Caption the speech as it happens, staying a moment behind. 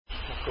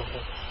So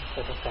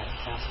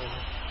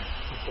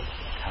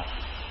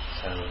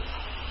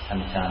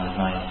Ajahn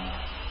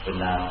would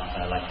now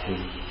like to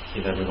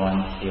give everyone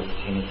the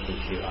opportunity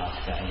to ask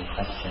any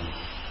questions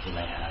you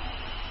may have.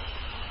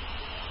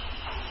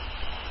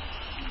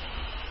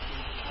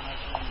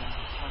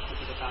 Talk a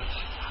bit about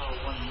how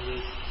one who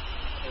is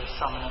a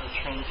samana or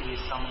trained to be a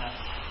samana,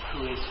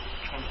 who is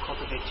trying to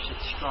cultivate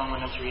strong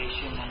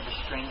renunciation and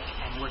restraint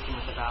and working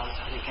with the vows,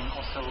 how they can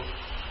also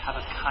have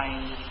a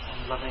kind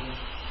and loving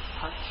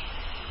heart.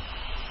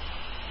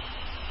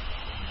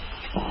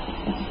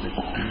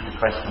 The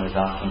question was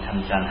asking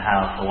Tamjan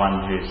how, for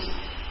one who's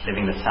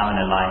living the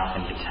samana life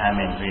and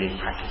determined, really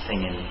practicing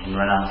in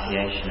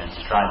renunciation and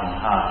striving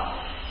hard,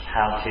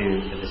 how to,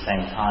 at the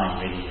same time,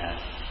 really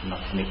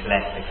not to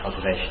neglect the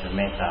cultivation of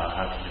metta, or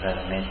how to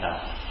develop metta.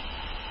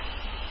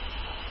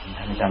 And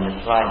Tamjan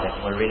replied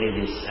that, well, really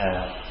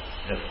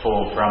the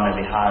four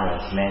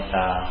Brahmaviharas,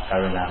 metta,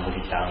 karuna,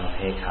 mudita, and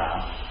upekkha,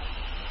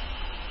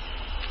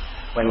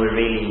 when we're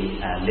really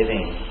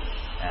living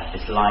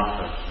this life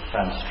of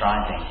firm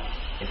striving,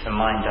 if the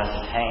mind does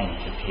attain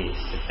to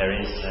peace, if there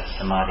is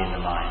samadhi in the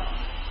mind,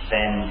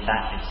 then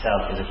that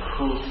itself is a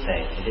cool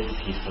state, it is a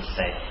peaceful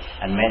state,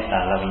 and metta,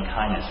 loving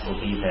kindness, will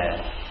be there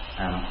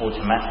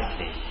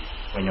automatically.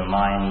 When your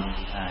mind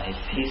is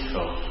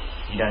peaceful,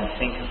 you don't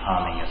think of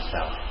harming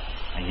yourself,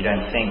 and you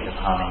don't think of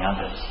harming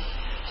others.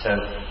 So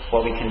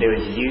what we can do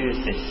is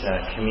use this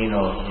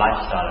communal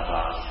lifestyle of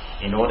ours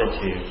in order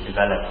to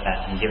develop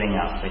that and giving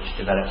up, which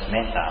develops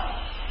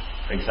metta.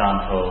 For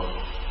example,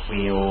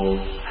 we all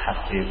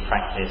have to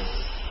practice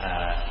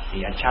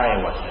the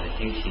acharya vata, the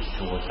duties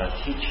towards our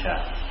teacher,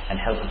 and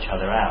help each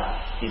other out.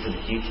 These are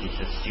the duties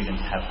that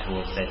students have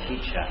towards their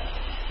teacher.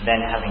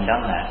 Then, having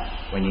done that,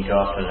 when you go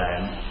off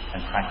alone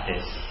and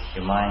practice,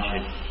 your mind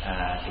should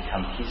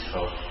become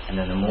peaceful, and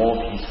then the more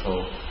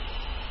peaceful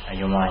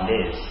your mind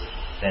is,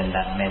 then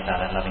that metta,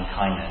 that loving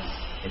kindness,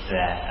 is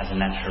there as a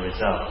natural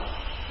result.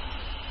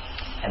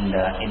 And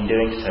in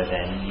doing so,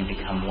 then you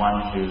become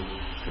one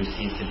who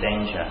sees the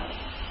danger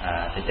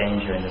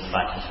in the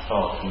slightest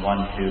fault, and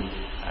one who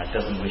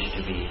doesn't wish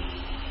to be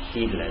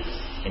heedless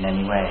in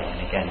any way.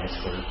 And again, this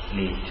will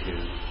lead to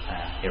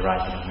the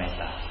arising of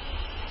metta.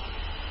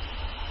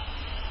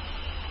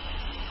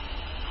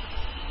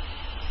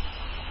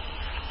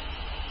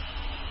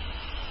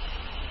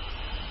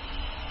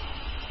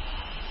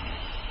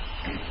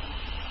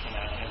 Can I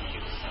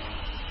give some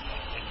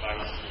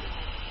advice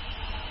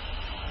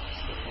or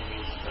skillful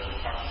means for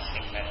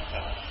practicing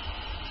metta,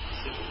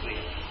 specifically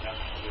in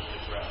conjunction with the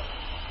breath?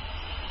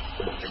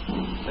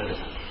 So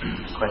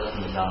the question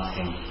was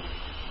asking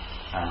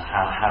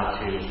how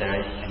to, is there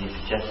any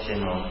suggestion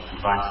or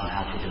advice on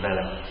how to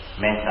develop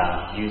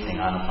metta using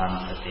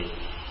anapanasati?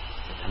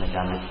 So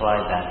Tanajan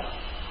replied that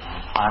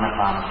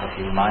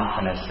anapanasati,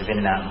 mindfulness of in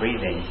and out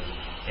breathing,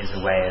 is a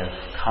way of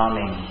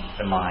calming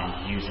the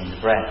mind using the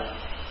breath.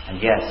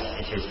 And yes,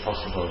 it is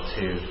possible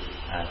to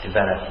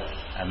develop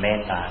a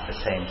metta at the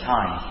same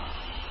time.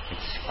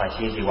 It's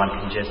quite easy. One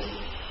can just,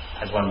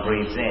 as one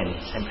breathes in,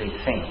 simply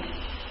think,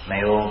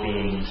 may all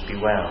beings be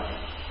well.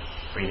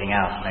 Breathing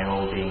out, may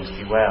all beings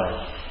be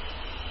well.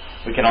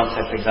 We can also,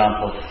 for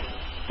example,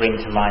 bring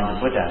to mind the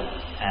Buddha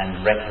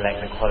and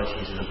recollect the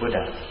qualities of the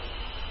Buddha.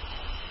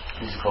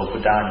 This is called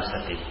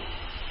Buddhanusati.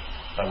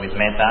 But with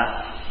metta,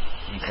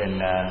 you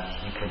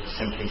could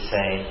simply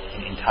say,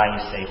 in Thai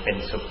you say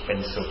ben suk,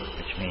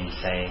 which means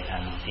say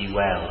be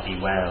well,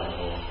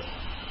 or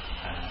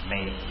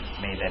may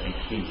there be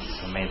peace,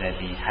 or may there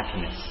be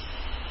happiness.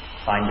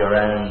 Find your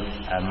own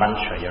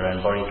mantra, your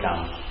own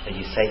bodhikam that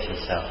you say to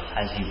yourself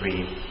as you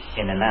breathe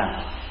in and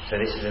out. So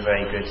this is a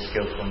very good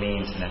skillful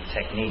means and a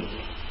technique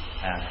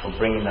for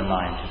bringing the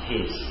mind to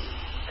peace,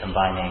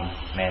 combining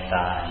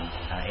metta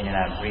and in and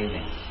out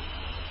breathing.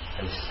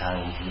 So this is how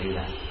you can do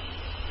that.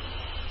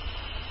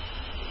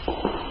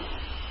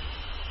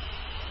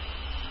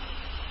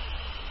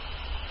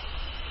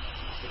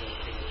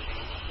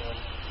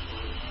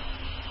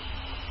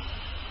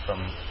 From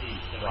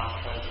the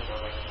mantra, would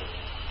I like to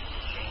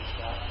change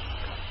that?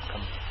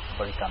 บ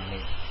ริกรรม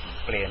นี่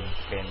เปลี่ย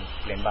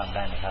นบ้างไ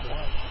ด้ไหมครับ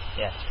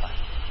Yes, fine.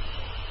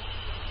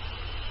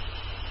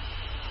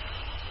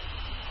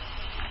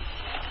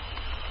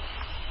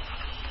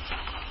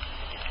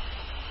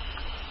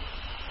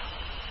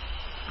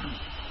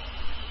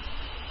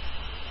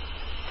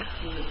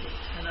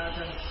 Can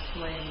Ajahn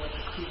explain what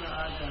the Kruta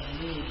Ajahn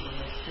mean when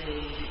they say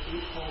the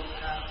Eightfold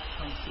Path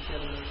comes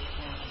together as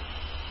one?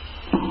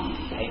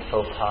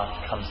 Eightfold Path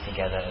comes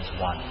together as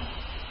one.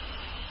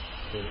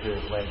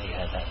 Where have you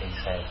heard that being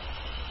said?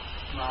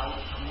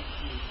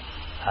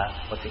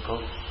 What's it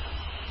called?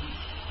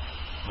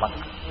 When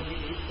the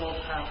Eightfold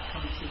Path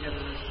comes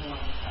together as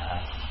one.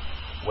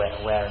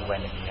 Where and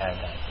when have you heard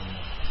that?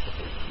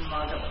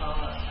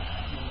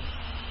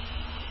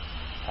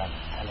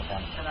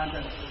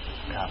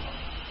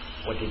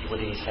 What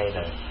did he say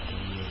though? What did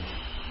he use?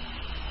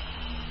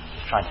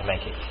 Just trying to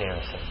make it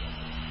clearer. So.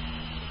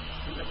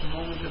 At the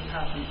moment of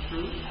passing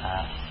through,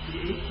 the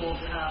Eightfold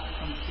Path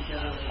comes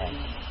together. Okay.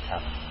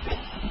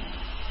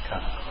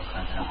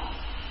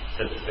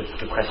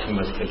 the question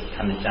was, could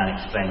Kandajan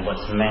explain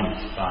what's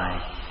meant by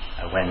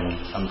when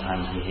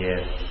sometimes we hear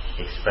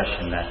the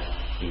expression that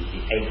the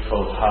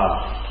Eightfold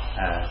Path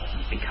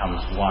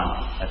becomes one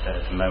at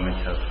the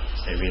moment of,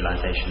 say,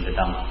 realizing the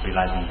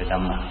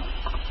Dhamma,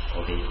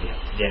 or the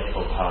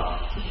Eightfold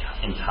Path, the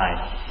entire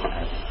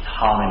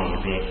harmony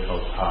of the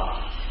Eightfold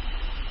Path.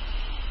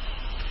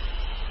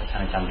 So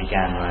Kandajan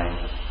began by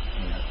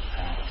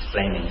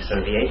explaining. So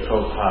the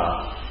Eightfold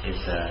Path is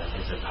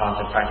a path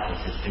of practice.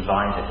 It's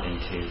divided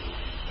into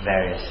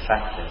various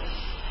factors,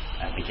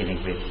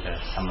 beginning with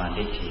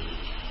samadhi.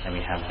 Then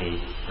we have the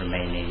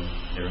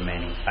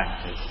remaining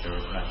factors: the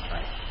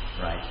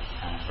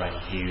right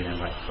view, and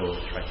right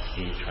thought, right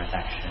speech, right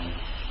action,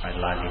 right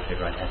livelihood,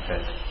 right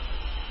effort,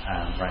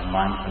 right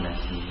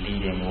mindfulness, and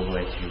leading all the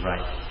way to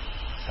right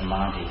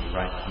samadhi,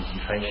 right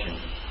concentration.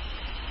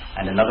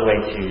 And another way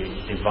to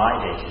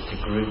divide it is to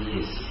group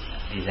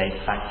these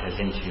 8 factors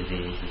into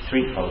the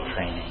threefold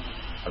training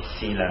of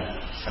sila,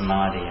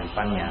 samadhi, and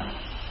panya.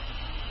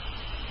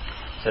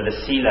 So the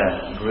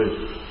sila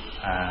group,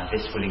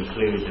 this will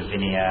include the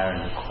vinaya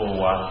and the core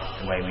work,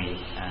 the way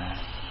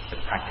the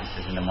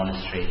practices in the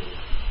monastery,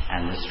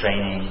 and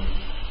restraining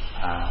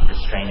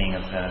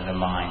of the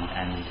mind,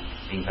 and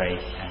being very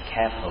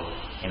careful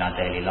in our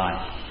daily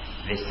life.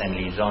 This then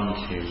leads on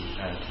to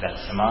that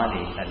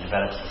samadhi, that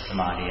develops the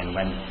samadhi, and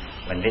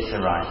when this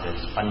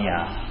arises,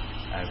 panya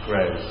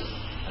grows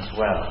as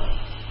well.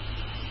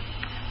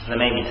 So there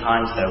may be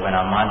times though when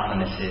our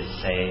mindfulness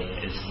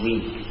is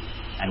weak,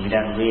 and we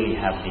don't really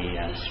have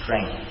the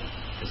strength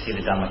to see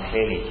the Dhamma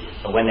clearly.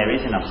 But when there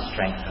is enough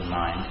strength of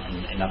mind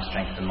and enough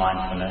strength of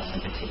mindfulness,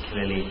 and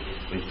particularly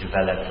we've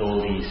developed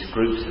all these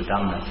groups of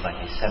Dhammas, like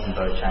the 7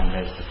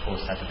 Bojjhangas, the 4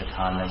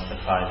 Satipathanas, the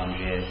 5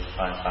 Indriyas, the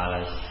 5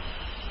 Balas,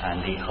 and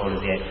the whole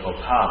of the Eightfold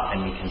Path,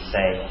 then we can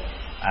say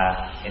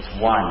it's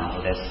one,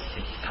 or it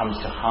comes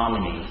to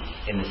harmony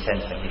in the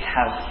sense that we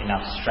have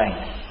enough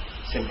strength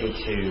simply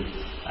to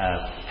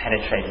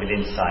penetrate with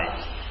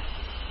insight.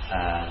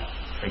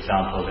 For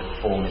example,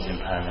 that form is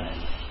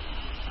impermanent.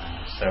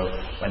 So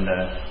when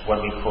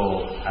what we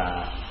call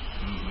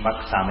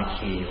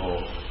maksamaki,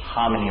 or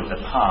harmony of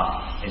the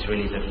path, is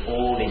really that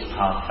all these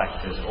path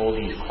factors, all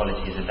these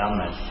qualities of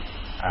Dhammas,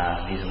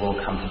 these have all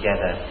come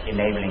together,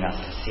 enabling us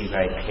to see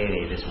very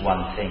clearly this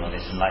one thing, or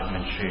this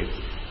enlightenment truth.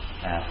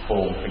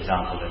 Form, for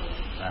example, the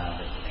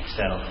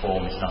external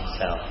form is not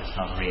self, it's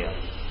not real.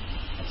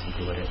 That's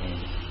simply what it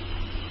means.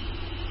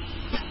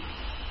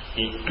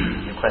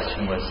 The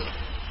question was,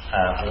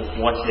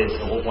 what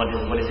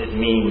does it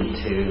mean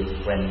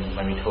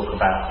when we talk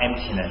about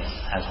emptiness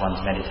as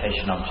one's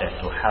meditation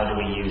object, or how do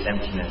we use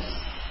emptiness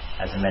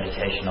as a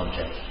meditation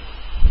object?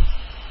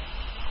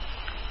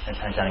 And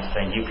Kandajan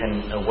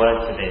explained, a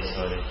word for this,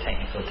 or the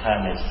technical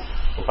term is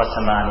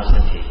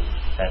upasamanussati.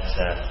 That's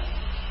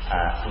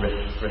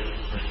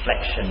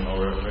reflection,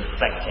 or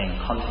reflecting,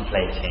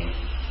 contemplating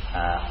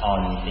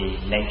on the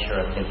nature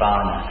of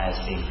Nibbana as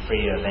being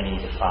free of any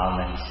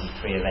defilements and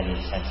free of any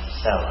sense of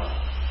self.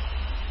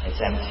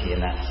 It's empty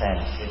in that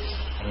sense. It's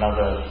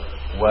another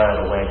word,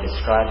 a way of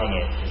describing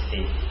it is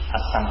the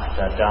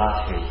asankata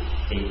dhatu,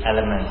 the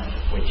element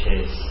which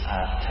is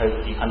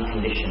totally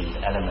unconditioned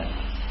element.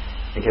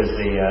 Because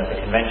the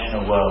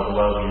conventional world, the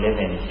world we live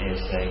in,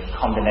 is a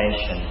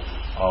combination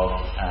of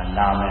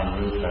nama and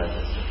rupa,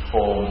 the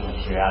form,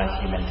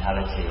 materiality,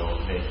 mentality, or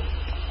the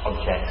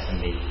objects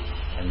and the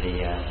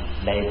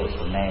labels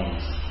or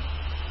names.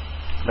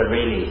 But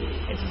really,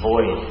 it's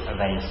void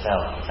of any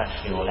self. It's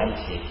actually all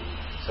empty.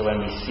 So when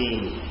we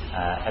see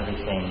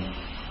everything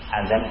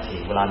as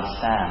empty, we'll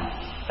understand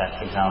that,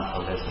 for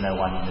example, there's no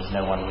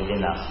one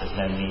within us. There's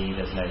no me.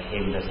 There's no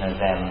him. There's no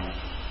them.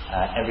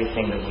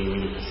 Everything that we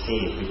really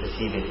perceive, we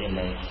perceive it in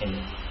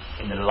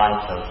the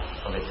light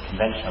of its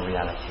conventional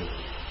reality.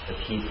 The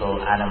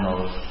people,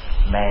 animals,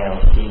 male,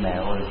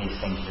 female, all of these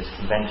things are just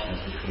conventions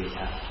which we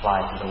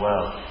apply to the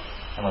world.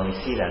 And when we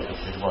see that,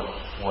 this is what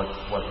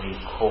we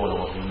call, or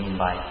what we mean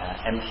by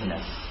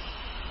emptiness.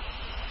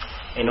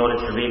 In order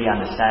to really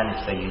understand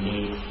this, though, you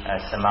need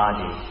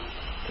samadhi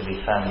to be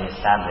firmly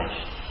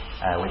established,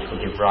 which will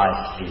give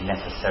rise to the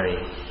necessary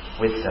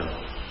wisdom.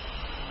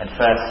 At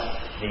first,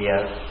 the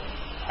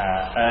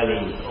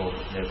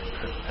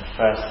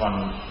first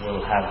one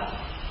will have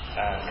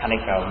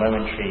kanika,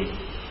 momentary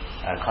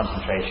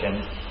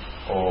concentration,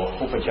 or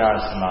upajara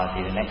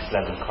samadhi, the next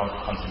level of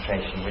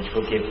concentration, which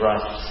will give rise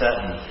to a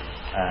certain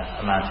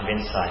amount of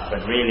insight.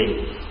 But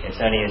really,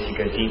 it's only as you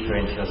go deeper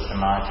into your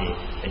samadhi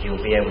that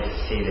you'll be able to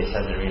see this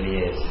as it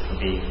really is. It will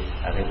be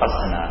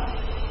vipassana.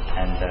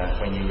 And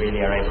when you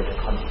really are able to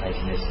contemplate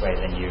in this way,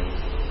 then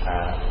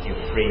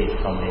you're freed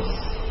from this,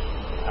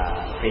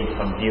 freed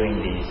from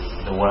viewing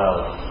the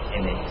world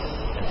in the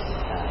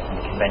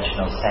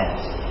conventional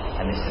sense.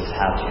 And this is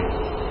how to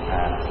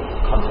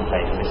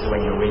contemplate. And this is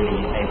when you're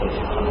really able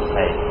to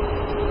contemplate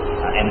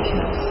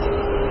emptiness.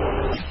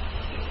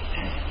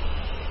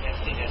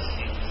 Emptiness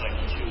seems like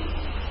too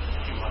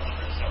much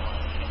for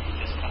someone. Can you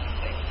just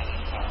contemplate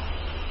anatta?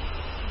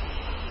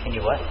 Can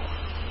you what?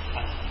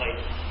 Contemplate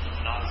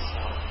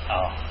non-self.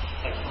 Oh.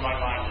 Like for my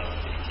mind,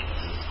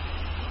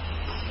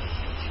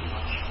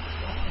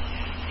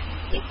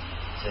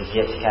 says,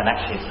 yes, you can.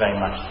 Actually, it's very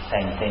much the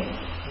same thing.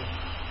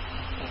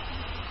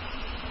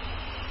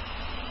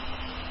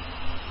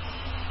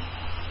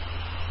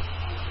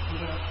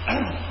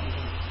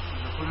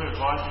 The Buddha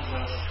advises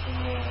us when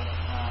we're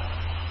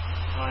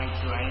trying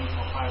to aim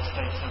for higher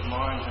states of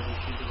mind that we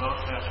should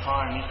devote our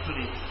time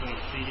equally between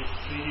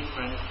three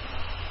different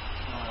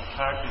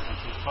characters,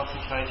 which is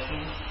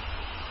concentration,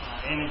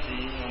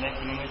 energy, and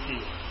equanimity.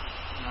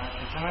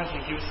 Can someone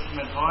give us some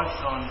advice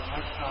on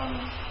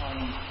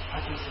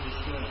practices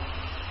to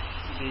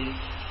be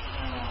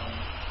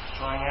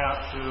trying out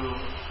to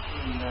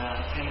in the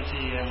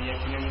energy and the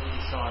equanimity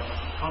side?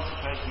 The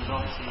concentration is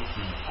obviously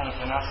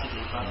anapanasati,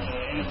 but the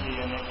energy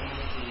and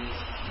equanimity is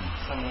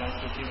something that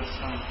could give us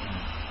some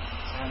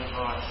sound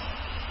advice.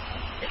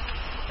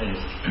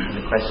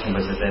 The question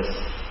was that there's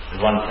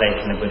one place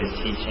in the Buddha's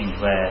teachings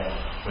where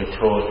we're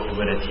taught, the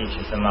Buddha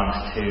teaches the monks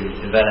to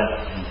develop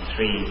in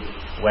three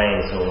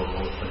ways or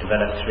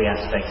develop three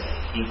aspects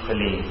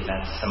equally.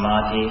 That's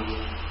samadhi,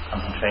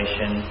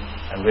 concentration,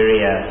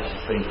 virya, which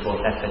is putting forth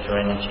effort or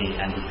energy,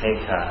 and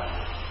upekkha,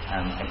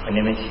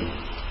 equanimity.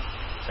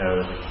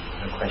 So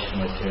the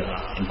question was to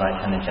invite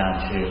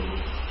Thanajan to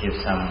give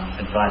some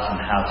advice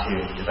on how to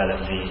develop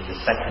the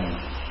second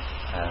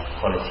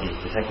quality,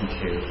 the second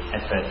two,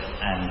 effort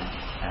and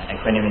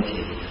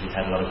equanimity, because we've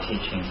had a lot of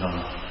teachings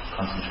on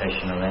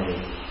concentration already.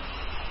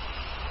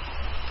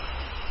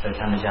 So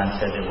Thanajan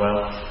said that,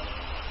 well,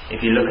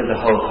 if you look at the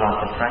whole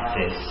path of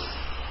practice,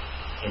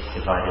 it's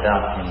divided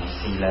up in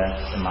sila,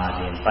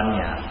 samadhi and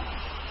panya,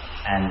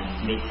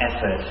 and the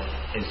effort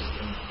is,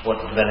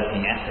 what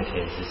developing effort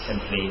is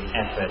simply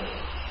effort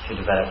to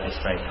develop this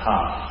very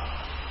path.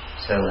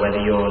 So whether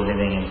you're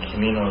living in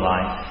communal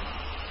life,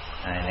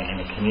 in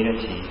a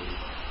community,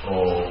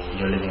 or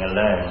you're living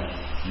alone,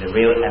 the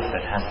real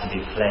effort has to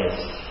be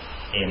placed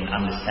in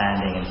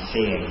understanding and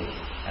seeing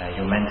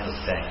your mental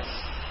states.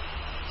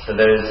 So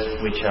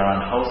those which are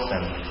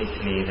unwholesome,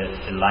 particularly the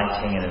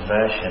delighting and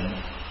aversion,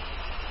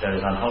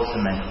 those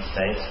unwholesome mental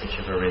states which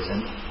have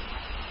arisen,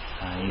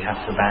 you have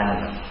to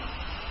abandon them.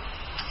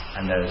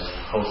 And those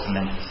wholesome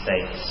mental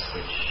states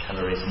which have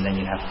arisen, then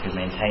you have to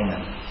maintain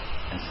them.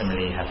 And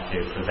similarly, you have to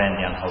prevent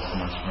the unwholesome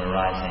ones from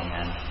arising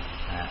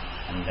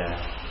and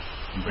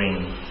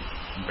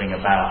bring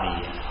about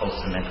the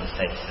wholesome mental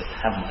states that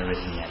haven't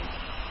arisen yet.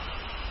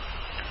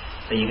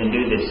 So you can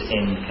do this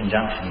in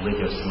conjunction with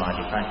your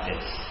samadhi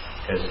practice.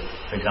 Because,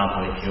 for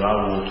example, if you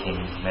are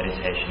walking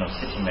meditation or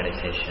sitting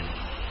meditation,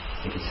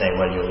 you could say,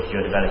 well,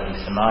 you're developing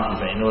samadhi,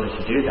 but in order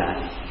to do that,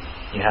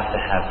 you have to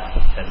have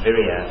a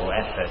virya or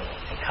effort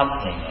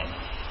accompanying it,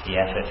 the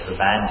effort to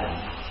abandon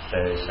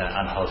those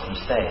unwholesome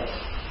states.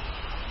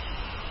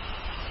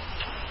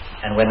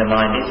 And when the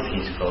mind is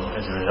peaceful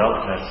as a result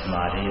of that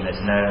samadhi, and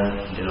there's no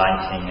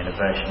delighting and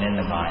aversion in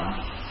the mind,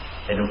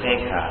 then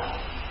upekkha,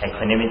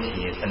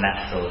 equanimity, is the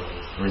natural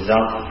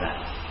result of that.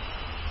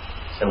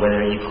 So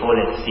whether you call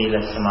it sila,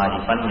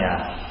 samadhi,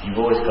 panya, you've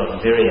always got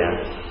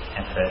virya,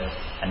 effort,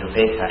 and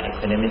upekkha,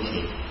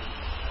 equanimity,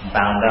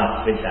 bound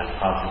up with that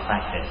path of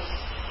practice.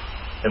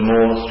 The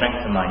more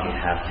strength of mind you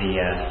have,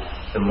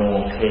 the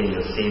more clearly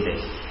you'll see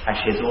this.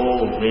 Actually, it's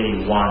all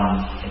really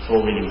one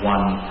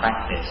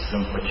practice.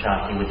 Luang Por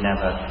Chah, he would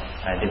never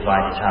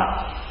divide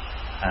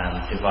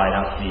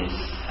up these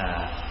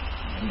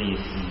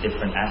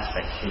different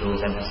aspects. He'd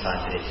always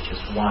emphasize that it's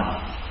just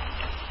one.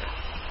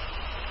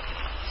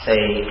 Say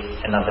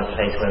another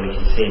place where we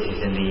can see it is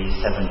in the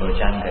seven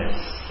bojjhangas,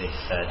 this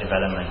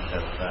development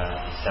of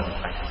seven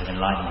practices of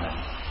enlightenment.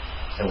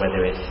 So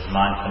whether it's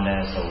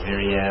mindfulness or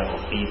virya or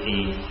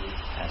piti,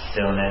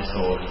 stillness,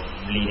 or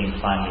leading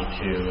finally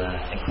to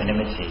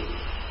equanimity,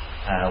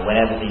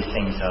 whenever these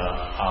things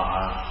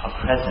are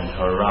present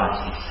or arise,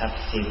 you just have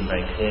to see them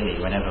very clearly.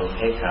 Whenever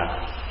upekkha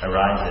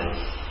arises,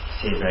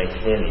 see it very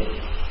clearly.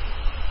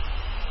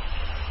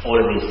 All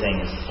of these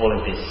things,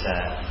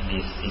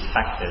 these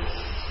factors,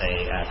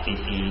 say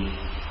piti,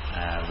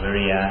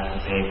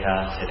 virya, upekkha,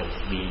 so that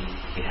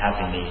we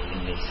have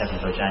in the seven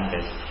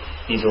bojjhangas,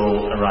 these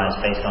all arise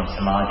based on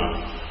samadhi.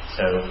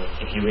 So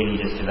if you really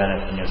just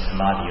develop in your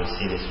samadhi, you'll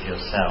see this for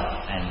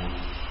yourself, and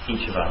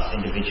each of us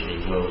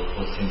individually will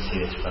soon see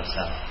this for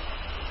ourselves.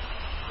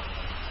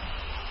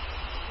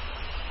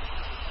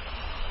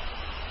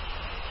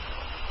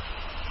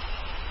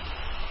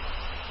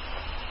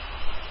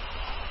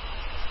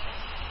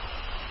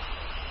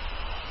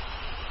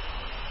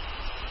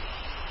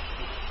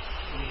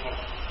 We have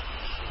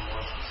some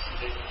more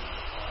specific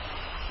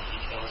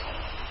details on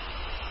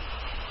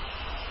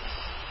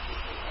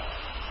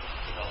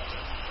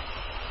development.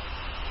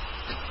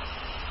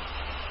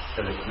 So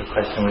the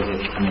question was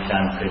if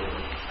Thanajan could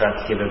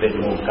perhaps give a bit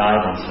more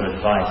guidance or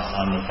advice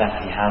on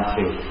exactly how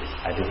to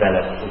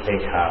develop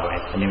upekkha or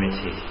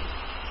equanimity.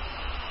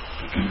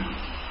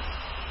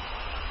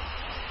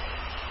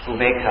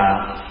 Upekkha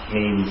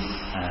means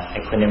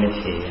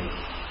equanimity,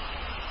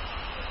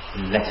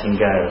 letting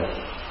go.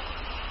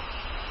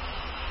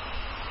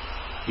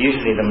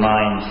 Usually the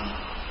mind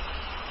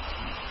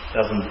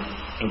doesn't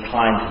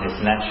incline to this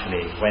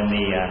naturally.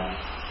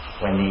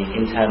 when the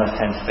internal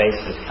sense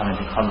bases come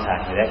into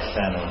contact with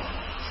external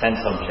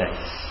sense objects,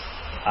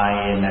 eye,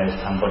 ear, nose,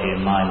 tongue, body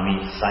and mind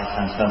meet sight,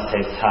 sound, smell,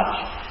 taste, touch,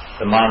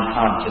 the mind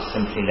can't just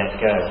simply let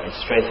go. It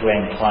straight away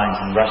inclines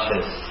and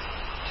rushes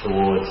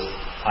towards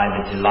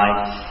either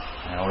delight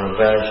or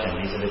aversion.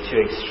 These are the two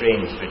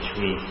extremes which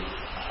we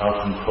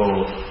often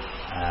call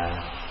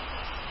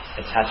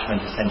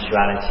attachment to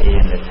sensuality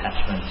and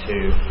attachment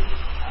to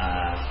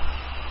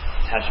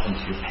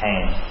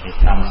pain.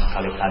 Becomes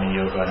Kalipana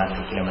Yoga and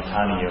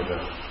Atthakilamattana Yoga.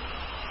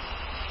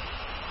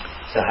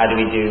 So how do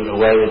we do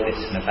away with this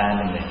and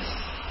abandon this?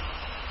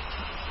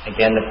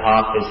 Again, the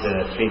path is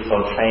a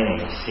threefold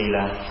training of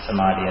Sila,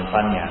 Samadhi and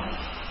Panya.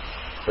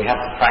 We have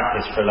to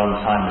practice for a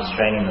long time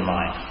restraining the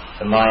mind.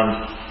 The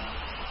mind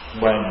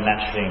won't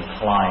naturally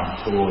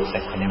incline towards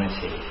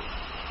equanimity.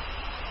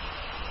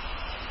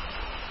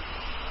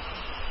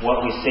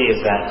 What we see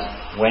is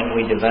that when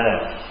we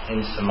develop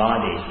in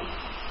Samadhi,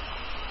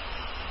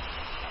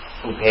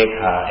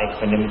 Upekkha,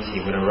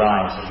 equanimity, would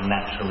arise as a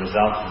natural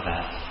result of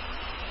that.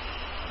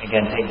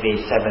 Again, take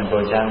these 7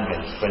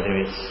 Bojjhangas,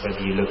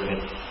 whether you look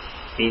at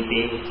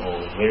Piti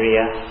or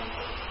Virya,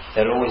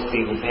 there'll always be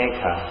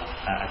Upekkha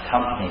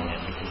accompanying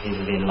it, because these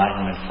are the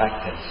enlightenment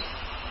factors.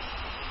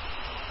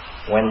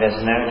 When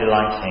there's no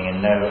delighting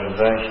and no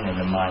aversion in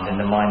the mind, then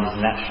the mind is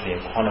naturally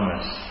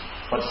equanimous.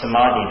 What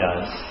Samadhi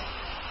does,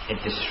 it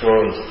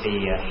destroys the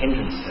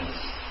hindrances,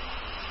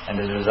 and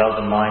as a result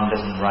the mind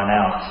doesn't run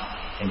out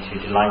into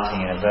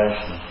delighting and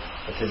aversion.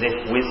 It's as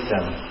if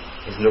wisdom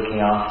is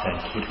looking after and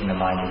keeping the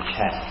mind in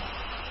check.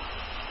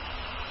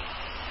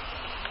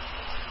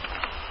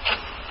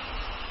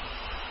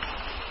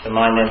 The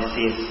mind then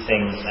sees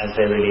things as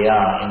they really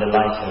are in the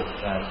light of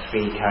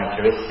 3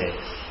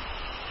 characteristics.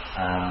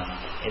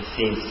 It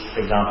sees,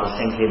 for example,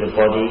 simply the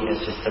body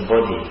as just a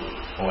body,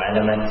 or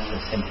elements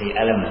as simply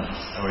elements,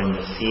 or in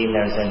the seen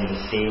there is only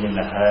the seen, in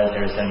the heard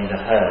there is only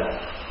the heard.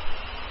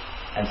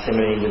 And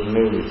similarly with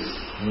moods.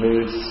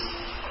 Moods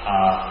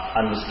are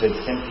understood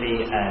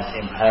simply as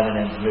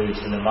impermanent moods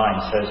in the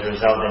mind, so as a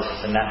result there's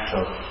just a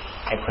natural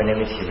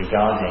equanimity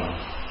regarding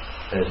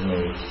those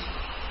moods.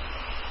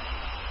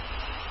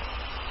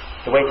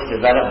 The way to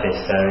develop this,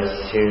 though, is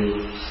to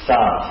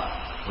start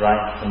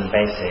right from the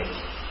basic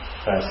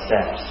first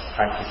steps,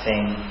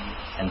 practicing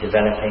and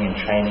developing and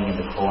training in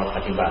the core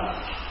Patipat,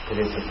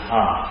 because it's a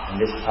path, and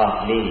this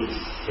path leads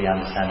to the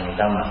understanding of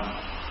Dhamma.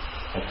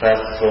 At first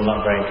it's all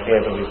not very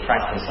clear, but we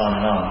practice on,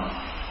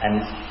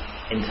 and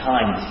in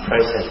time this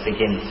process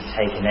begins to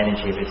take an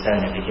energy of its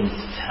own. It begins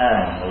to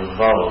turn or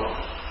evolve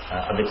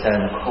of its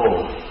own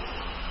accord.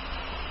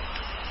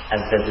 As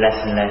there's less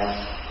and less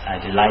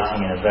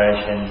delighting and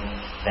aversion,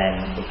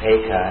 then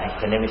Upekkha,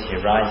 equanimity,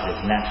 arises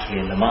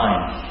naturally in the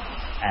mind,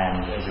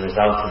 and as a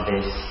result of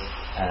this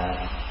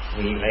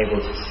we are able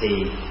to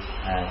see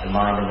the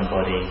mind and the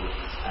body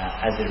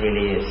as it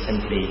really is,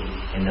 simply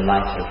in the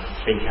light of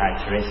 3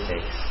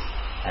 characteristics.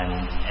 And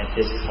at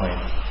this point,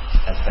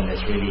 that's when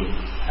there's really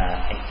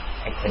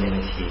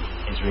equanimity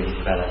is really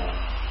developed.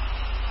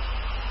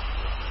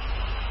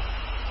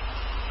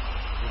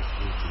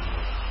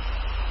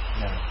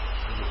 No.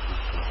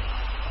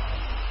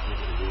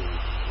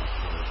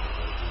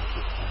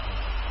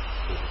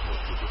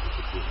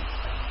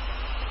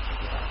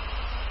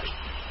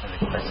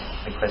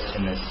 The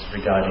question is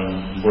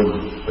regarding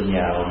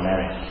punya or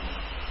merit.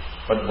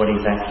 What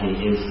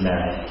exactly is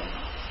merit?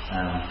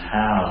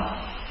 How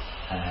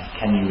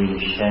can you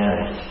really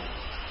share it?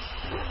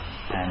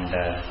 And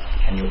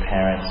can your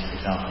parents, for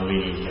example,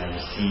 really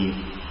receive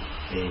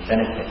the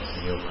benefits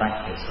of your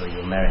practice or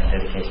your merit,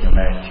 dedicating your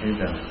merit to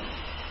them?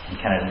 And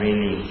can it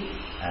really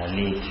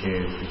lead to,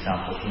 for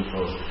example,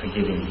 people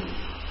forgiving you?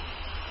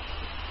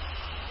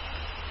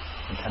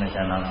 And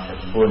Kanajan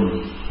answered, Bun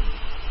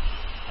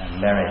and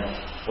merit.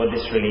 What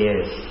this really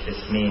is,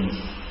 this means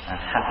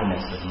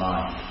happiness of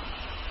mind,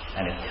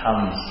 and it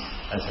comes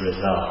as a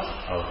result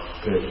of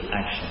good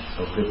actions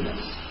or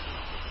goodness.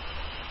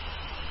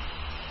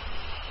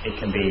 It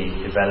can be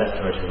developed,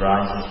 or it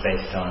arises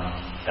based on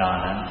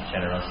dana,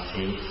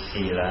 generosity,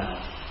 sila,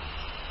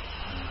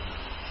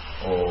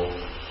 or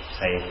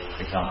say,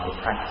 for example,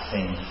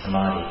 practicing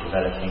samadhi,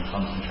 developing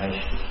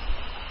concentration.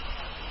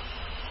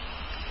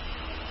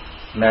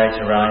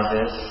 Merit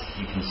arises,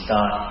 you can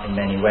start in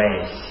many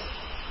ways,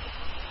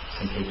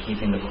 simply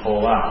keeping the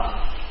core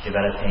up,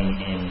 developing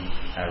in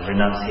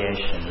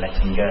renunciation,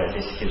 letting go.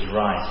 This gives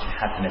rise to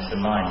happiness of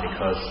mind,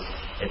 because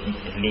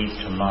it leads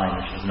to a mind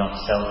which is not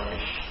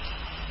selfish.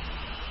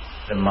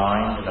 The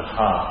mind, the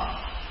heart,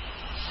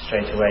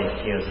 straight away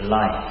feels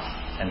light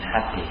and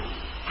happy.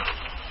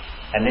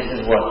 And this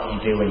is what you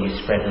do when you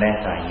spread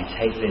metta. You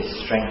take this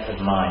strength of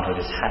mind, or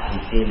this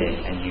happy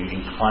feeling, and you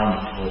incline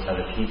it towards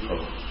other people.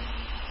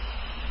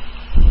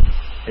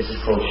 This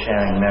is called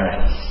sharing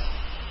merits.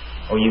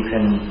 Or you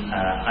can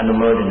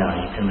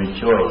anumodana, you can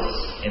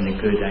rejoice in the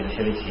good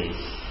activities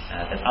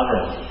that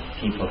other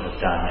people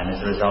have done, and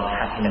as a result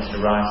happiness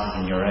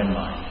arises in your own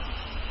mind.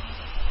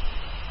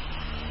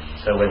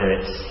 So whether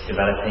it's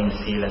developing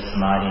sila,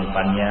 samadhi and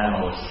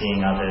panya, or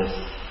seeing others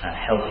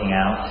helping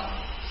out,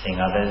 seeing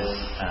others,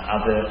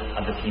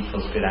 other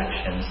people's good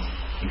actions.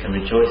 You can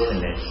rejoice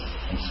in this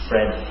and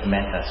spread the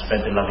metta,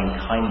 spread the loving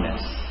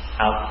kindness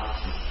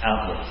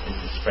outwards. This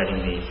is spreading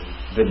the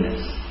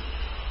goodness.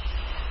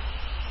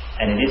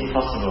 And it is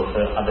possible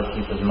for other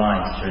people's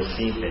minds to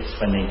receive this.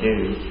 When they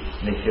do,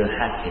 they feel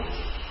happy.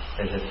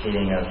 There's a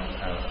feeling of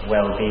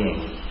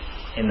well-being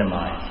in the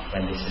mind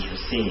when this is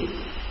received.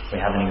 We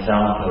have an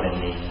example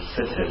in the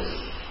suttas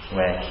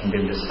where King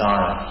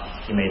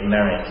Bimbisara, he made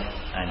merit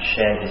and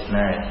shared his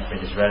merit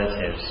with his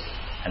relatives,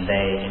 and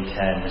they in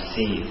turn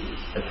received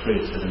the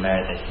fruits of the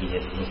merit that he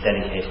was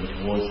dedicating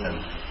towards them,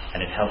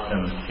 and it helped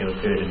them feel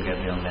good and go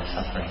beyond their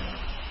suffering.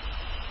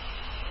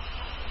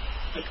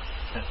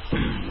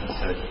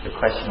 So the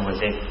question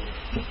was,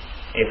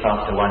 if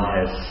after one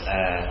has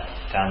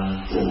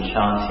done some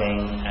chanting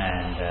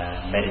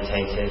and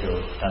meditated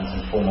or done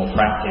some formal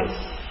practice,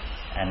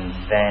 and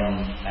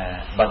then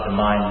but the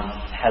mind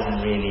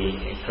hasn't really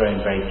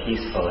grown very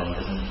peaceful and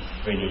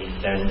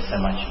there isn't so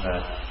much of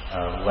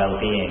a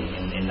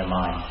well-being in the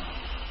mind,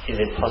 is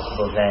it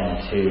possible then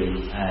to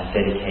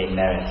dedicate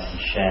merits and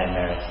share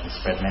merits and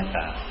spread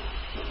metta?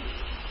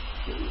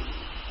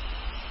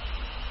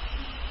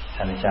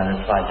 Tanajan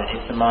replied that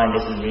if the mind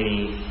isn't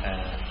really,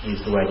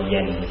 use the word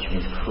yen, which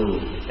means cool,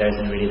 if there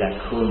isn't really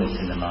that coolness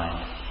in the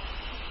mind,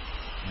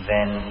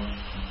 then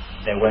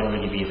there won't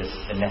really be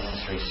the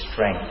necessary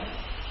strength.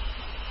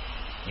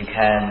 You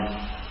can,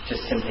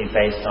 just simply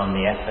based on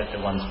the effort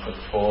that one's put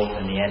forth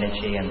and the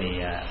energy and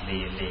the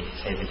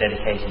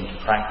dedication to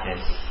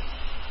practice,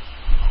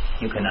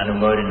 you can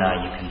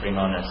anumodana, you can bring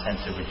on a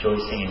sense of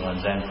rejoicing in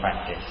one's own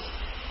practice.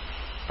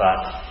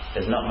 But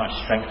there's not much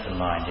strength of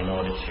mind in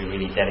order to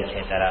really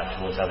dedicate that out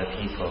towards other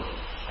people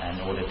in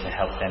order to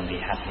help them be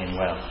happy and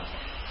well.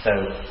 So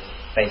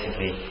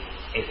basically,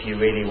 if you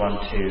really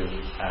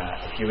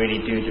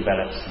do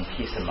develop some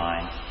peace of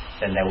mind,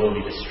 then there will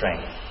be the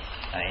strength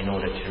in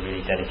order to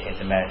really dedicate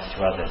the merits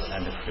to others,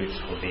 and the fruits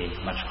will be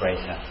much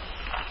greater.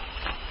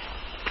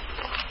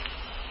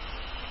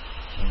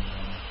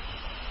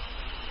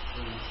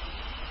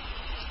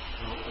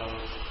 I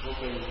was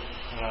hoping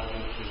Radha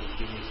could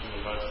give me some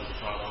advice to the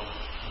problem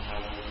I'm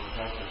having with my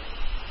practice.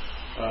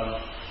 I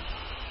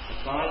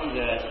find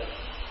that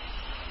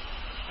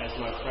as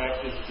my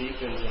practice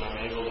deepens and I'm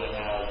able to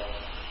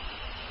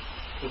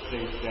put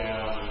things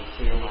down and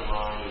clear my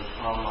mind and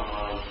calm my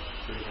mind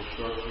for even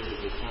short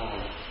periods of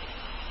time,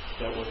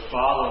 that what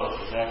follows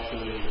is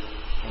actually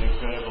an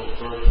incredible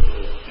burst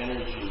of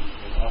energy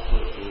and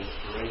uplift and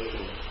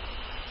inspiration.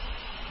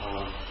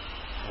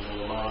 And then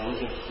the mind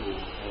isn't cool,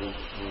 and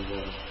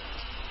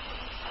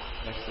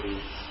actually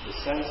the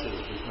senses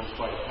become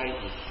quite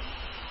heightened.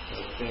 So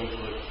things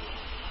look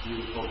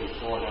beautiful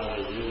before, now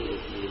they really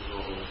look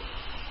beautiful.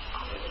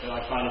 And I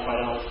find if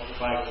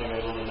I am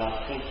able to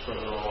not think for a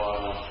little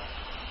while,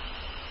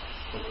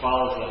 what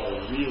follows that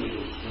are really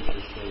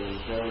interesting and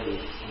very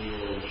clear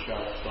and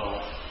sharp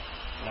thoughts.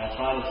 And I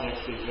find it's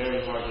actually very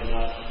hard to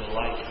not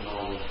delight in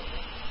all this.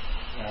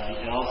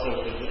 And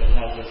also because it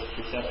has this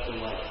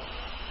perception, like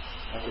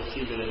I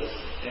perceive it as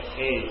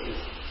A, is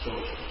so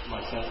much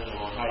my senses are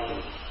more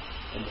heightened,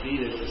 and B,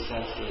 there's a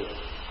sense of,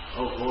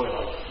 oh boy,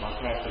 like my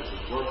practice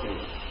is working.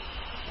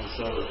 And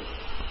so,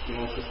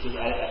 it's just,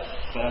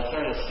 but I'm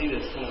starting to see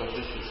this kind of a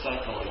vicious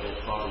cycle I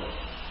get caught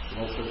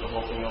in. Sort of the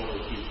whole thing over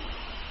repeat.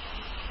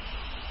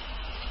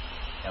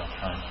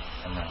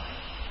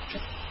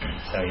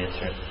 So yes,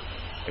 sir.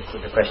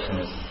 The question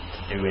was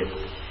to do with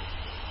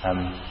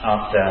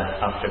after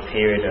a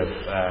period of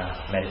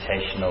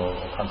meditation or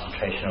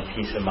concentration or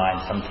peace of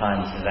mind,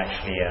 sometimes there's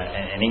actually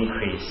an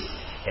increase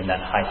in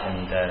that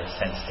heightened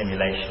sense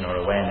stimulation or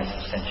awareness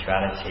of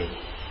sensuality,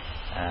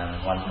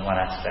 one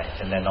aspect,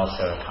 and then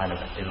also a kind of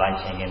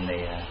delighting in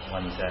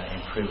one's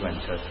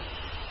improvement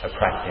of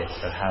practice.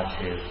 So how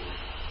to,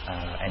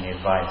 any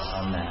advice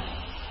on that?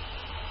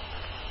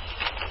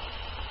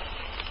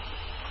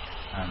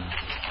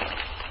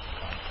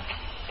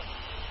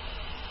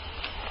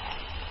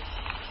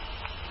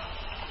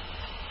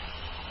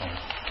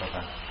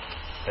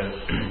 So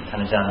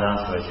Tanajan's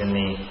answer was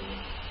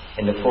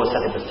in the four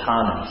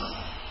satipatthānas,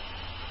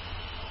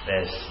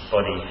 there's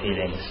body,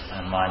 feelings,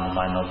 and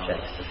mind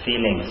objects. The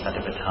feelings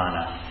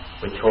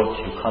satipatthāna we're taught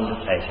to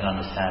contemplate and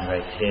understand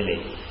very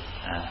clearly.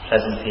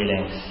 Pleasant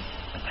feelings,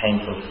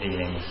 painful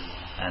feelings,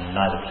 and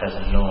neither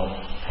pleasant nor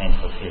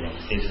painful feelings.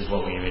 This is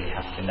what we really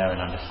have to know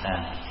and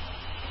understand.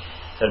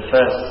 So at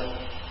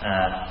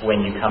first,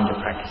 when you come to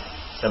practice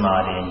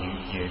samadhi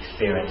and you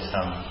experience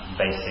some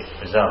basic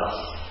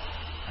results,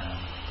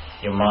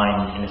 your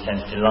mind, in a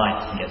sense,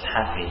 delights and gets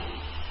happy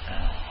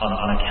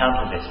on account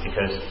of this,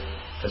 because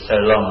for so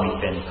long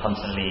we've been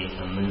constantly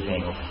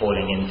moving or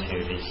falling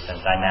into this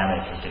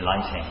dynamic of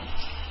delighting.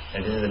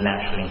 So this is a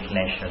natural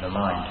inclination of the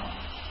mind.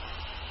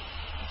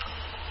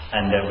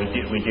 And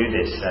we do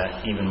this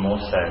even more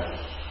so.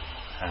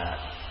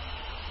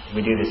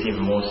 We do this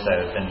even more so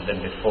than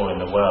before in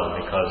the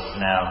world, because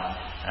now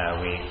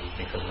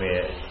because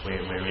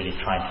we're really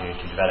trying to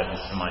develop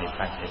this samadhi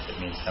practice. It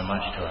means so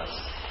much to us.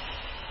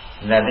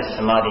 Now this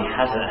samadhi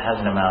has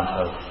an amount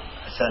of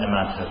certain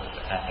amount of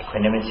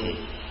equanimity,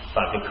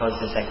 but because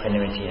this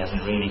equanimity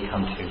hasn't really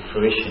come to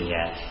fruition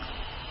yet,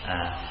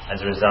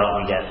 as a result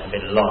we get a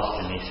bit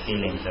lost in these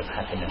feelings of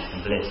happiness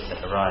and bliss that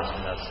arise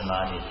without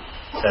samadhi.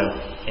 So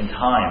in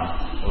time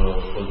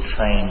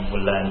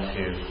we'll learn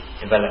to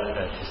develop,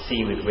 to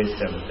see with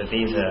wisdom that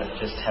these are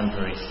just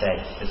temporary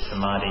states. This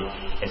samadhi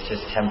is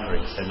just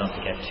temporary, so not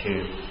to get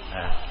too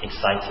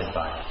excited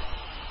by it.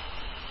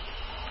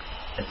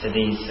 And so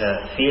these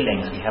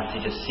feelings, we have to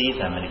just see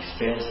them and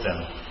experience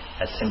them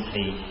as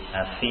simply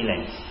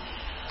feelings.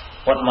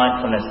 What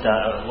mindfulness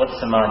does, what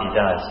samadhi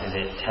does,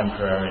 is it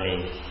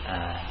temporarily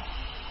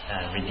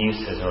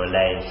reduces or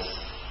allays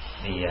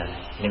the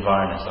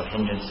nivaranas or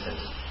hindrances.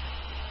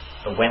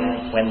 But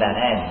when that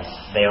ends,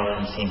 they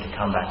often seem to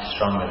come back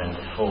stronger than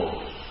before.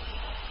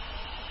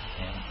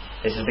 Okay.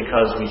 This is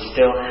because we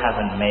still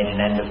haven't made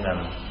an end of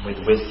them with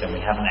wisdom.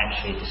 We haven't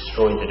actually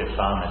destroyed the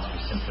defilements.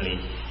 We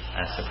simply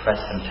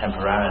suppressed them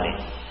temporarily.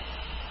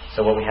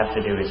 So what we have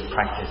to do is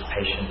practice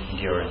patient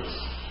endurance.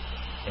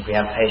 If we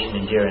have patient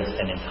endurance,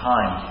 then in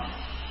time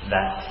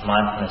that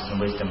mindfulness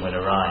and wisdom will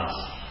arise.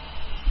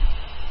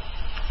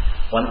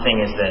 One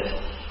thing is that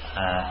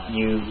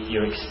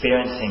you're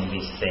experiencing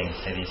these things,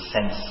 so these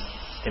sense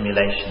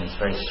stimulations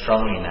very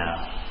strongly now,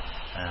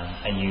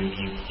 and you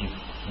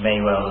may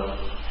well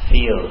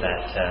feel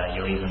that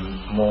you're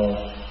even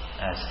more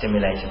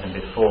stimulated than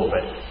before,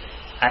 but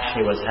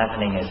actually what's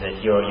happening is that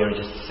you're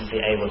just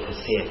simply able to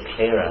see it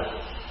clearer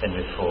than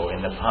before.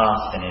 In the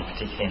past, and in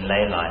particular in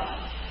lay life,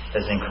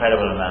 there's an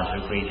incredible amount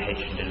of greed,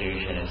 hatred,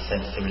 delusion and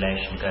sense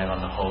stimulation going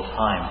on the whole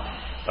time,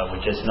 but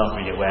we're just not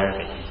really aware of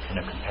it. You can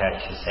compare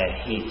it to, say, a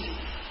heat,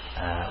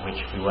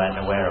 which we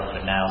weren't aware of,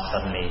 but now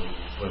suddenly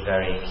we're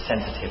very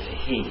sensitive to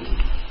heat,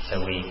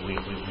 so we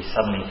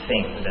suddenly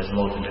think that there's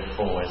more than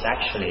before, whereas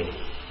actually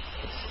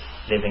it's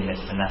living this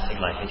monastic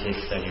life, it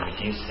is slowly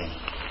reducing.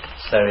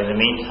 So in the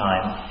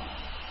meantime,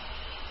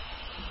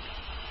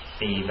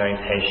 be very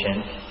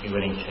patient, be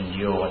willing to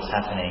endure what's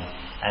happening,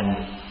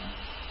 and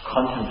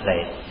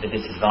contemplate the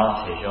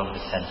disadvantage of the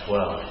sense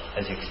world.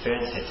 As you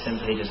experience it,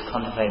 simply just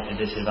contemplate the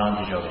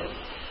disadvantage of it,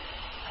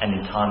 and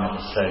in time it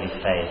will slowly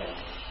fade,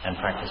 and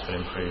practice will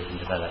improve and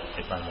develop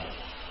bit by bit.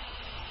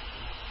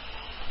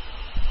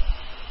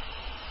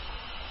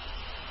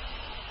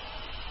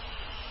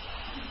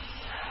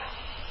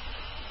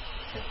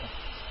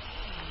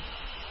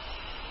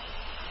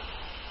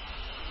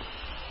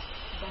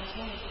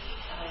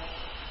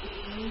 If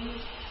you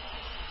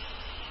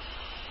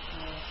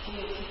see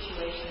a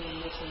situation in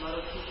which a lot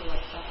of people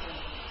are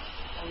suffering,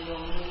 and you're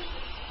moved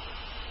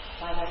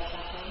by that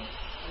suffering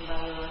and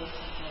by your own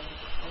suffering,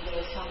 and there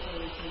is something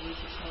you can do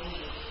to change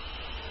it,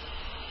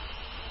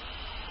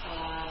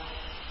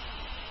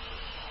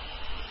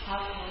 how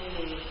can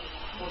you,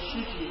 or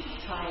should you,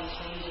 try and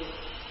change it?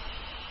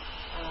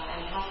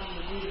 And how can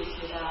you do this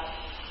without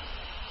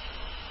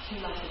too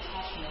much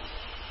attachment?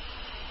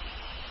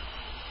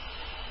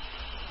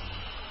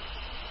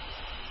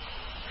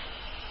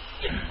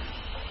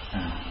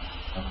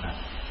 Okay.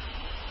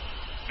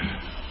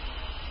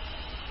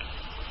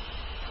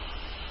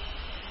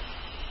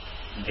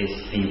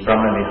 The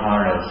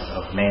Brahmaviharas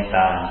of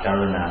Metta and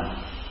Karuna,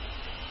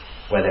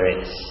 whether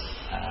it's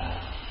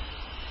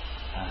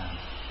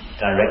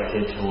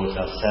directed towards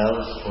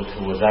ourselves or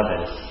towards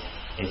others,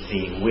 is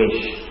the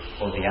wish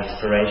or the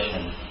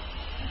aspiration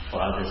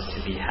for others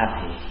to be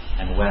happy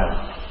and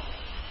well.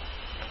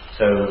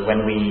 So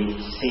when we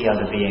see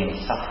other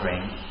beings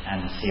suffering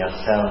and see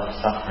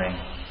ourselves suffering,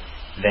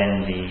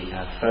 then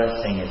the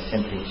first thing is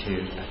simply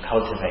to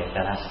cultivate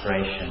that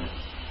aspiration.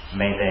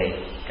 May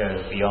they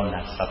go beyond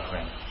that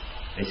suffering.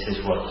 This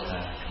is what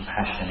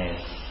compassion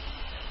is.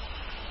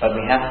 But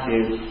we have to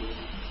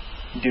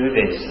do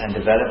this and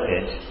develop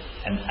it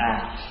and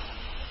act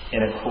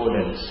in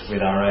accordance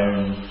with our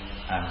own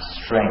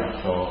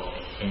strength, or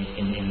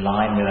in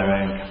line with our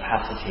own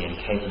capacity and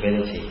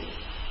capability.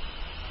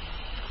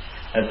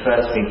 At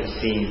first we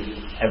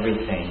perceive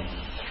everything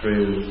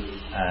through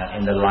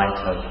in the light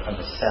of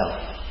a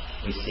self.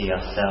 We see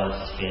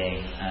ourselves as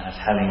being, as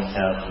having a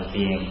self, as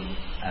being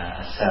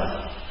a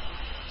self.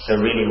 So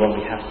really what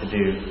we have to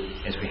do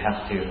is we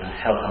have to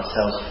help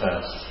ourselves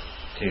first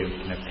to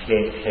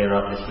clear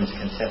up this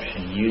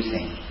misconception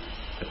using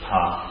the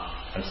path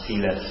of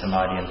sila,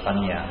 samadhi and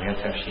panya. We have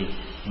to actually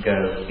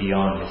go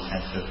beyond this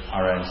sense of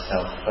our own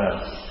self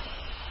first.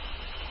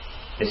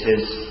 This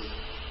is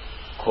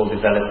called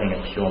developing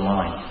a pure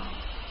mind.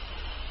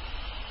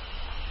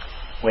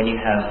 When you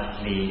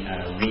have the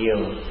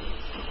real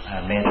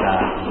metta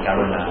and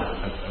karuna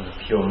of a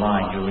pure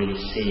mind, you'll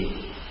really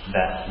see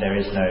that there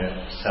is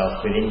no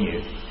self within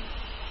you.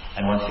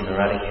 And once you've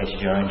eradicated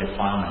your own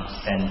defilements,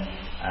 then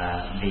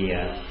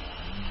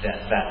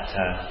that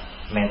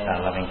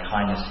metta, loving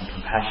kindness and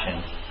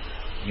compassion,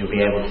 you'll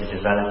be able to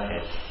develop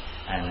it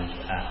and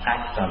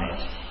act on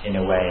it in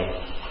a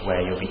way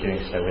where you'll be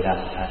doing so without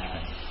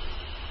attachment.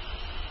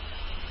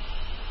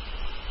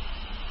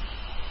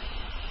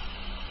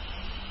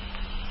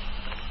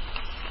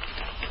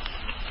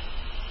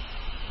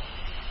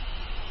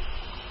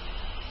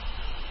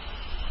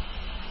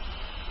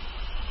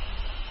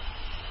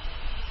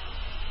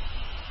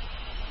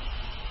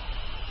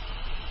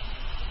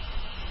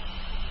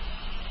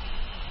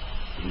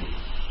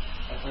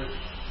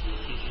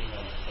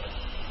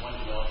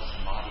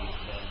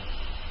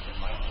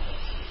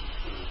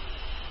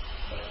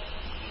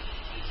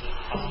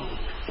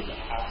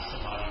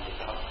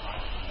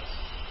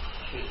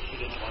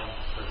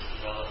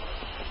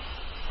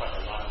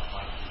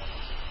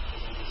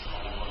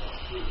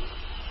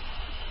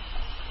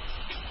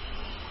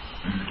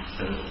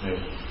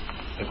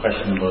 the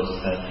question was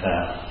that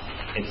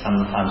it's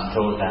sometimes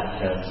thought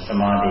that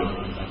samadhi,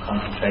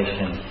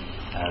 concentration,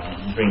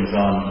 brings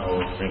on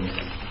or brings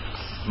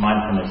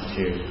mindfulness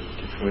to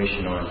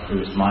fruition or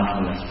improves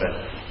mindfulness, but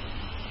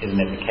isn't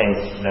it the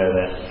case though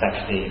that it's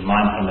actually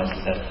mindfulness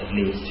that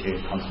leads to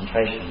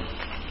concentration?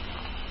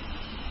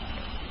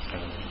 So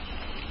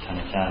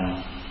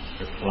Tanajan's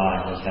reply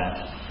was that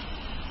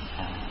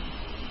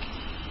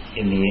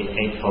in the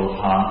Eightfold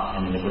Path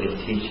and in the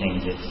Buddhist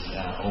teachings it's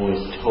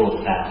always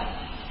taught that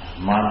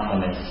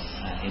mindfulness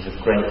is of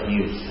great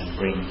use and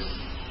brings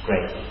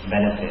great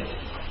benefit.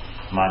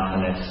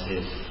 Mindfulness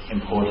is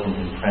important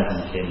and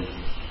present in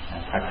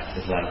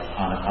practices like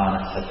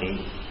anapanasati,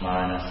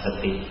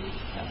 maranasati,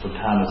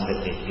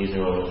 buddhanusati. These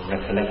are all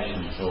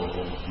recollections or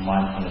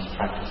mindfulness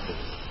practices.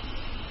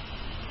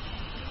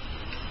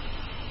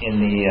 In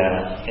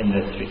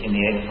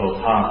the Eightfold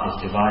Path is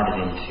divided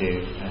into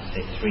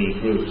say 3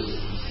 groups: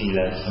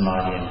 sila,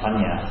 samadhi, and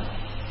panya.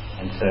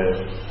 And so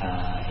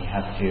you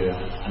have to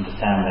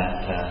understand that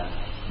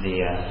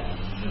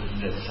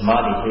the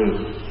samadhi group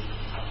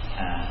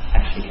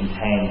actually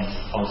contains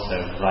also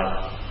right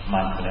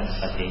mindfulness,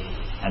 sati,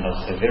 and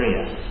also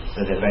virya.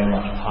 So they're very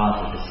much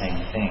part of the same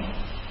thing.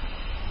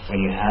 When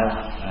you have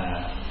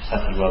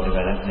sati well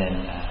developed,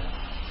 then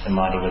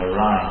samadhi will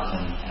arise,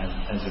 and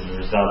as a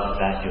result of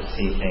that you'll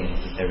see things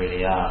as they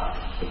really are.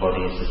 The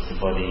body is just the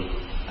body,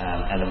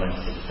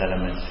 elements is just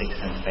elements, 6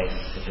 sense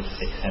bases are just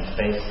 6 sense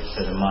bases,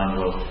 so the mind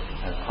will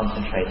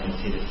concentrate and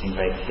see this thing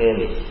very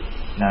clearly.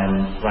 Now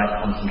in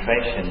right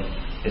concentration,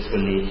 this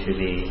will lead to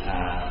the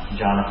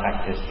jhana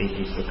practice,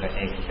 piti, sukha,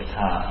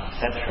 ekagata,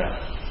 etc.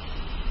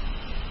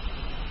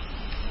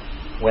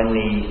 When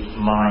the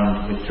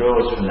mind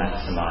withdraws from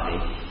that samadhi,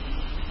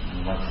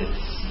 and once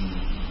it's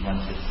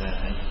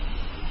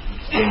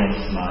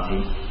experienced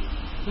samadhi,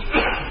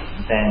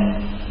 then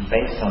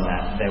based on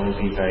that there will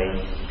be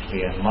very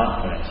clear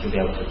mindfulness. You'll be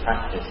able to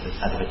practice the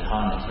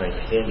satipatthana very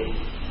clearly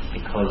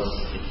because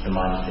the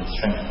mind has been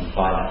strengthened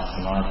by that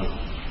samadhi.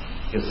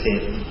 You'll see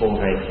it all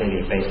very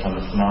clearly based on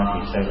the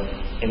samadhi. So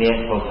in the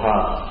Eightfold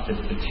Path,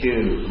 the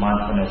 2,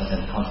 mindfulness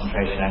and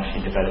concentration,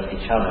 actually develop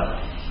each other.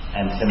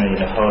 And similarly,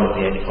 the whole of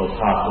the Eightfold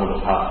Path, all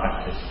the path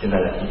practice,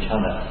 develop each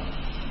other.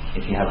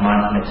 If you have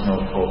mindfulness in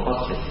all 4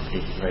 postures, it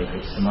leads to very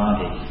good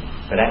samadhi.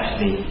 But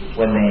actually,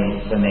 when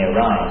they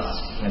arise,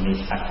 when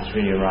these factors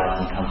really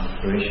arise and come to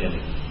fruition,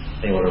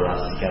 they all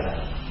arise together.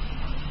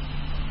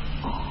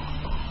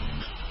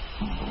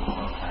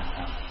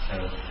 So,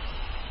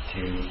 to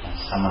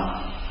sum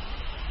up,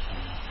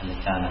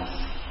 Anajan's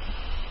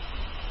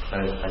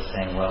close by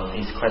saying, well,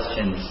 these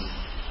questions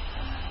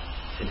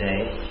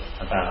today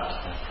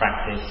about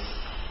practice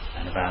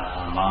and about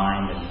our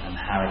mind and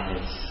how it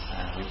is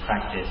we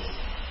practice,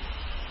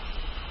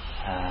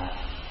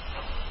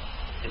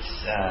 it's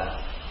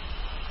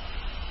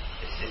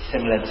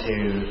similar to,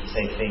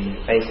 say, things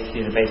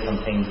based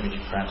on things which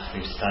perhaps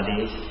we've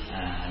studied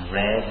and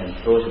read and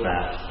thought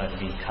about, but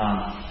we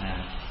can't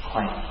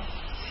quite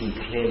see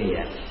clearly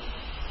yet.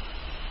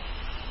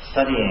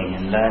 Studying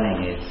and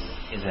learning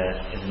is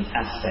an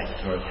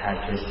aspect or a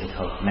characteristic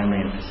of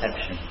memory and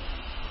perception.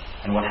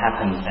 And what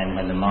happens then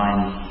when the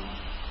mind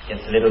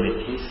gets a little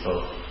bit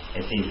peaceful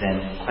is these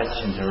then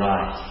questions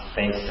arise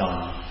based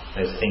on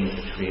those things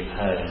which we've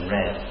heard and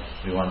read.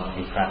 We want to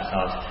be perhaps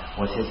asked,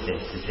 what is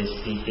this? Is this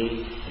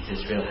piti? Is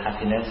this real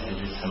happiness?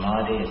 Is this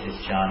samadhi? Is this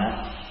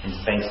jhana?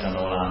 It's based on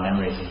all our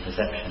memories and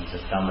perceptions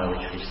of Dhamma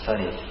which we've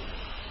studied.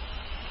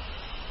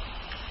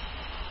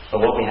 But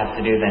what we have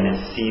to do then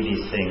is see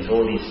these things,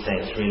 all these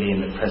states, really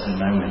in the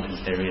present moment as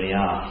they really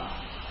are,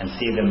 and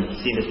see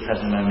this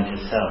present moment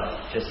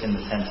itself, just in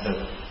the sense of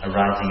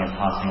arising and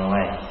passing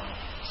away.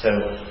 So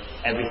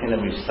everything that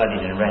we've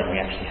studied and read,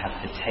 we actually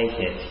have to take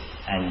it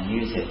and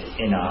use it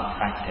in our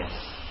practice.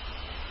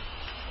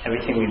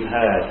 Everything we've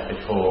heard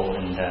before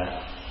and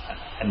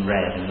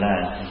read and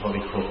learned is what we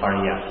call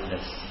pariyak, the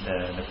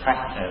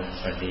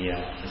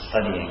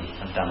studying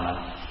of Dhamma.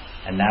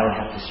 And now we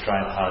have to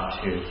strive hard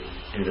to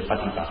do the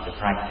patipat, the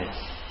practice.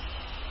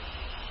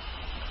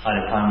 Our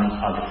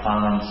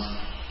defilements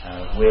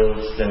will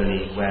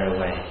slowly wear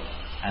away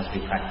as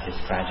we practice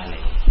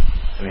gradually.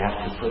 So we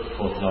have to put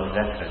forth a lot of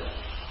effort.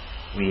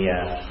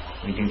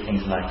 We do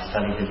things like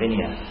study the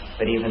Vinaya,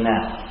 but even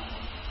that,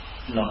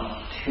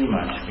 not too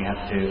much.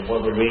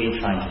 What we're really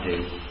trying to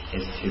do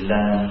is to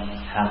learn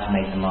how to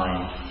make the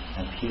mind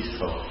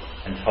peaceful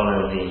and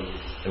follow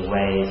the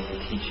ways, the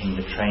teaching,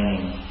 the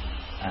training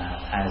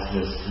as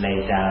was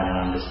laid down and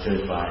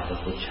understood by the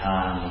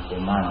Buchan and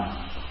Buman.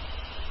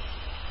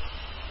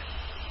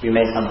 We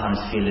may sometimes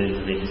feel a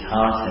little bit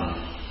disheartened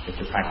if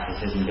the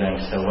practice isn't going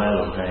so well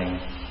or going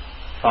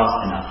fast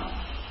enough.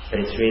 But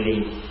it's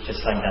really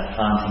just like that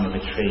planting of a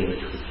tree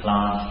which we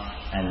plant,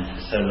 and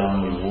for so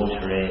long we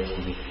water it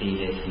and we feed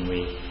it and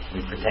we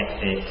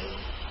protect it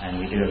and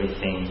we do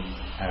everything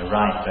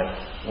right.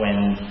 But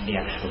when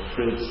the actual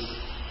fruits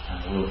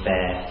will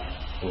bear,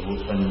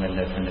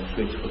 when the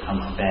fruits will come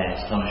to bear.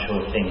 It's not a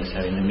sure thing.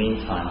 So in the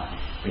meantime,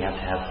 we have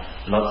to have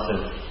lots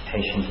of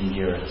patient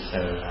endurance. So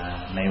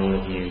may all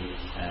of you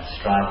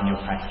strive in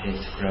your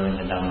practice, grow in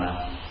the Dhamma,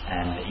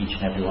 and each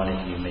and every one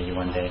of you, may you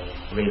one day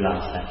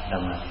realize that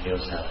Dhamma for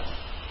yourselves.